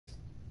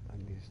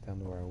down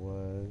to where I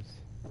was.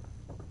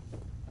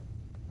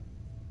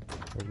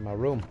 Where's my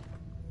room?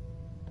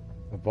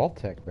 A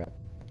Vault-Tec Rep.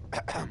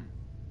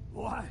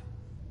 What?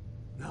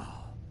 No.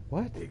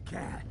 What? It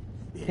can't.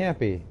 Can't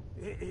be.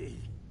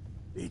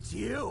 It's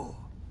you.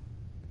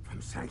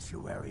 From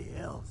Sanctuary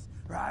Hills,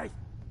 right?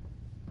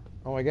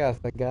 Oh my gosh,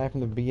 that guy from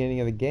the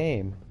beginning of the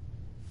game.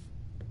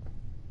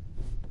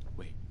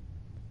 Wait,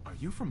 are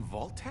you from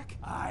Vault-Tec?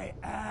 I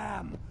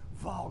am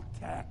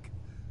Vault-Tec.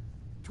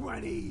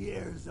 20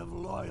 years of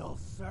loyal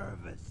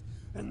service,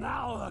 and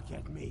now look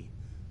at me.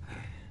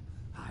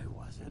 I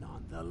wasn't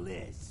on the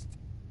list.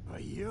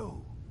 But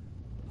you,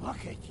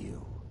 look at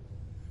you.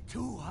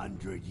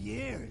 200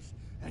 years,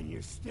 and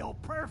you're still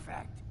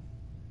perfect.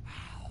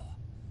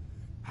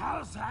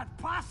 How's that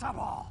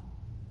possible?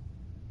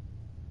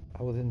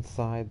 I was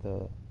inside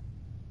the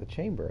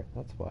chamber,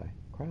 that's why.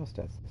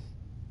 Cryostasis.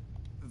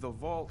 The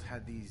vault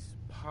had these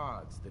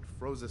pods that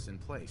froze us in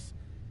place.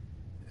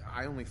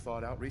 I only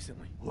thawed out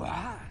recently.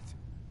 What?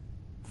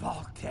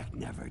 Vault-Tec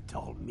never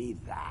told me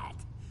that.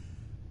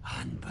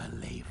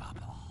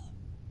 Unbelievable.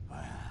 Well,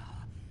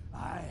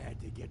 I had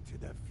to get to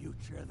the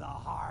future the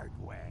hard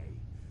way.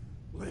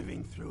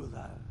 Living through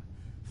the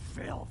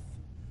filth,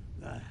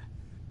 the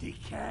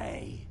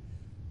decay,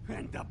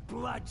 and the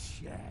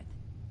bloodshed.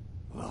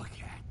 Look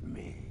at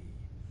me.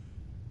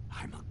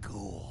 I'm a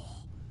ghoul.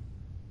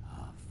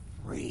 A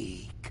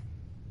freak.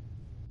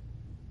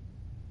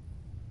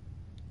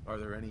 Are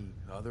there any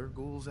other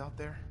ghouls out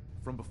there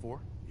from before?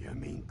 You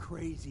mean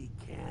crazy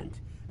Kent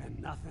and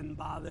nothing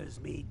bothers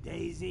me,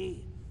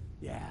 Daisy?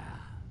 Yeah,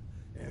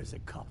 there's a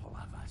couple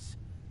of us.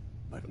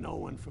 But no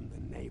one from the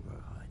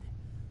neighborhood.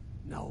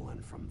 No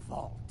one from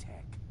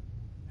Vault-Tec.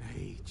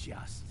 They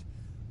just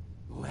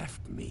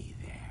left me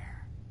there.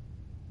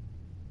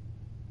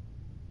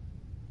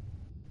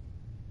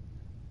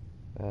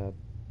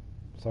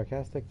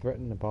 Sarcastic,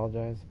 threaten,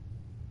 apologize.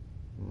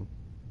 I'm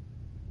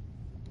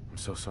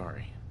so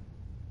sorry.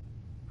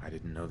 I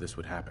didn't know this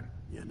would happen.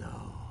 You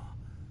know,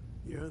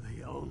 you're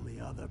the only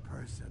other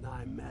person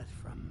I met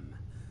from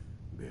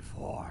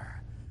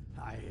before.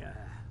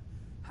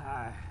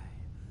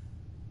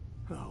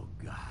 Oh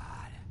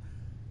God,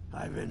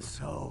 I've been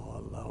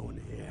so alone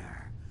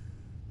here.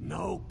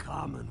 No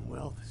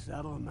Commonwealth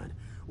settlement,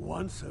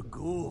 once a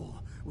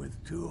ghoul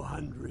with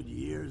 200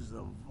 years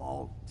of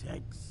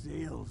Vault-Tec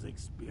sales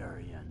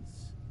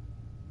experience.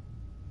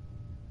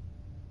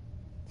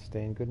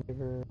 Stay in good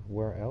neighbor.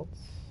 Where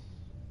else?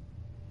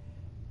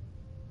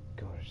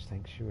 Go to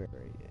Sanctuary.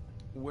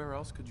 Where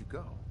else could you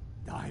go?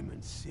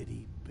 Diamond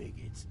City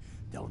bigots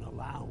don't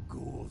allow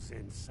ghouls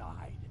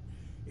inside.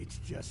 It's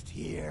just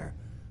here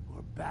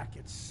or back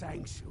at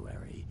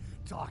Sanctuary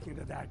talking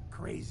to that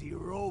crazy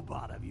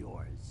robot of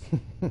yours.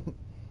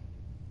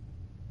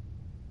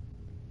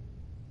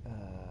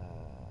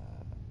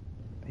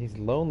 He's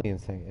lonely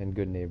in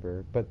Good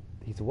Neighbor, but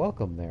he's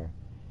welcome there.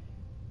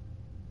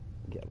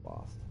 Get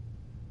lost.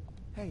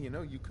 Hey, you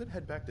know, you could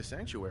head back to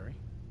Sanctuary.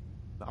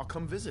 I'll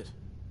come visit.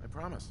 I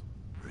promise.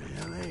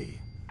 Really?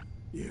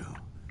 You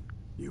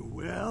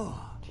will?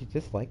 She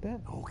just like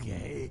that?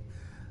 Okay.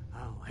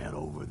 I'll head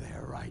over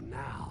there right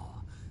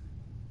now.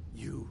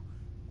 You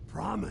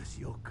promise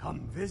you'll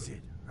come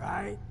visit,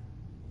 right?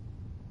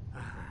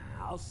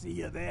 I'll see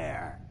you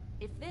there.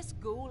 If this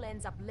ghoul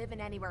ends up living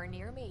anywhere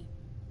near me,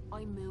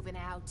 I'm moving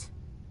out.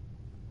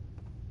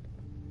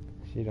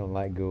 She don't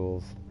like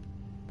ghouls.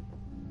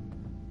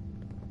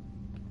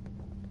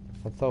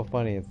 That's so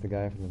funny, it's the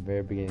guy from the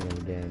very beginning of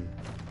the game.